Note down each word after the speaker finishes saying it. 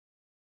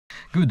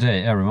Good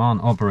day everyone,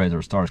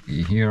 Operator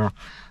Starsky here.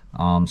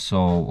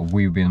 So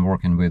we've been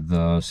working with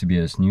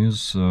CBS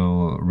News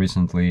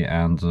recently,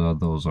 and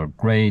those are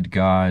great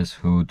guys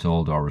who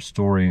told our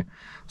story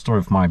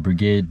of my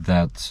brigade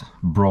that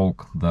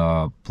broke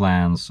the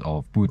plans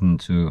of Putin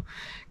to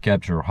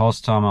capture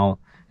Hostomel,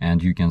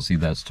 and you can see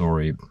that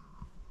story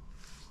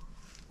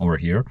over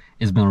here.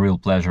 It's been a real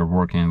pleasure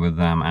working with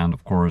them, and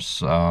of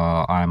course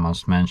I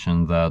must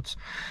mention that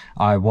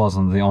I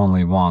wasn't the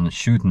only one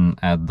shooting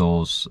at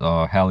those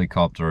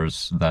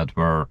helicopters that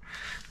were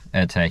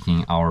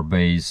attacking our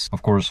base.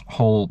 Of course,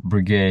 whole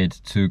brigade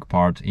took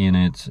part in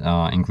it,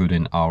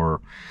 including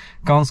our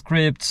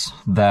conscripts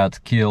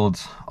that killed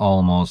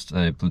almost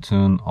a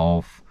platoon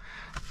of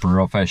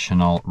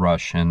professional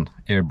Russian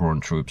airborne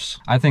troops.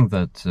 I think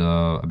that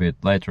a bit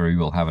later you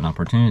will have an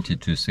opportunity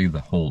to see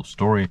the whole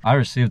story. I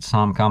received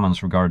some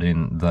comments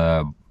regarding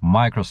the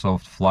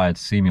Microsoft Flight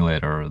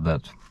Simulator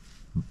that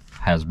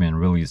has been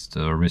released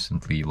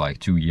recently, like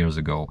 2 years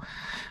ago,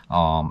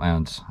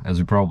 and as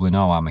you probably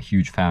know, I'm a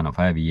huge fan of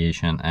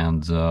aviation,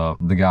 and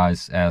the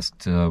guys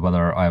asked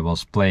whether I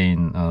was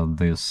playing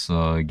this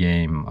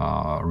game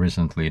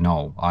recently.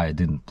 No, I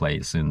didn't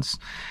play since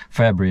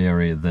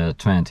February the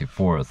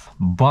 24th,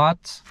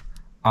 but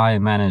I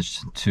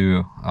managed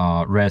to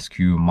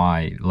rescue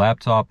my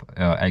laptop.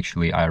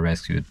 Actually, I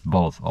rescued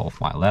both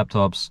of my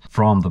laptops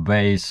from the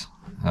base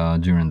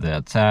during the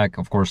attack.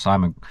 Of course,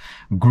 I'm a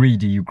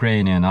greedy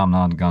Ukrainian. I'm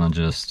not gonna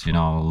just,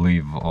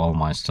 leave all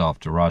my stuff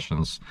to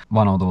Russians.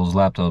 One of those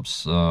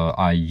laptops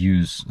I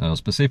use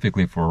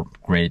specifically for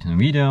creating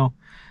video.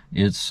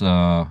 It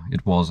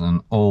was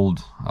an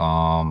old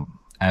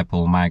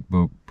Apple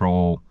MacBook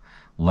Pro,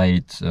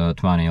 late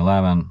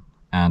 2011,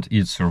 and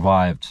it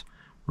survived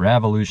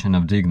Revolution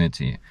of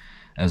Dignity,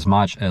 as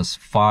much as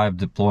 5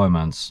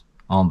 deployments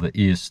on the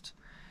East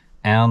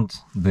and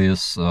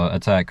this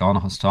attack on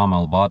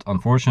Hostomel, but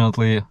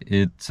unfortunately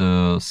it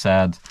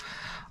said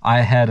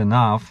I had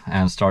enough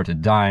and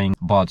started dying.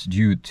 But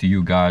due to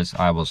you guys,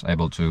 I was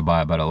able to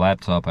buy a better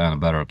laptop and a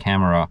better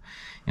camera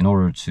in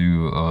order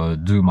to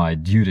do my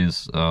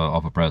duties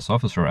of a press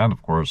officer, and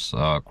of course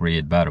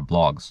create better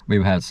blogs.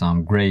 We've had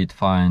some great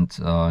find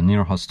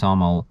near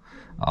Hostomel.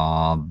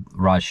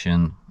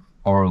 Russian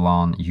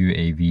Orlan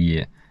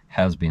UAV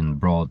has been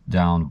brought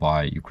down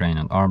by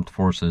Ukrainian armed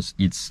forces.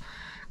 It's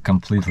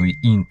completely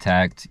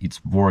intact, it's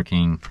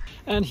working.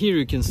 And here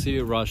you can see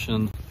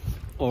Russian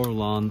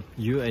Orlan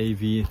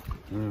UAV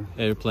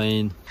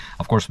airplane.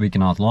 Of course, we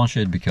cannot launch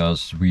it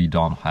because we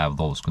don't have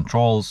those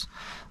controls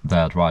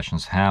that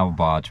Russians have,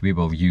 but we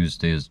will use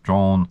this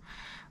drone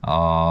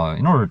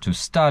in order to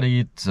study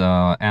it,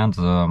 and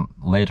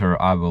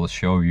later I will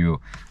show you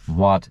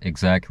what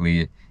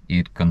exactly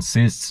it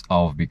consists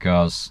of,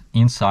 because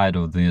inside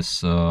of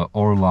this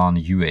Orlan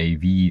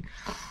UAV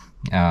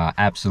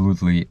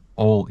absolutely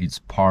all its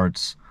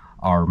parts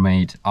are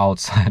made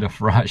outside of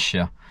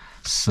Russia.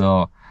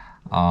 So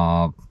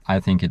I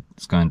think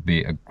it's going to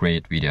be a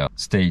great video.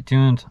 Stay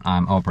tuned.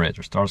 I'm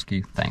Operator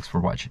Starsky. Thanks for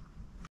watching.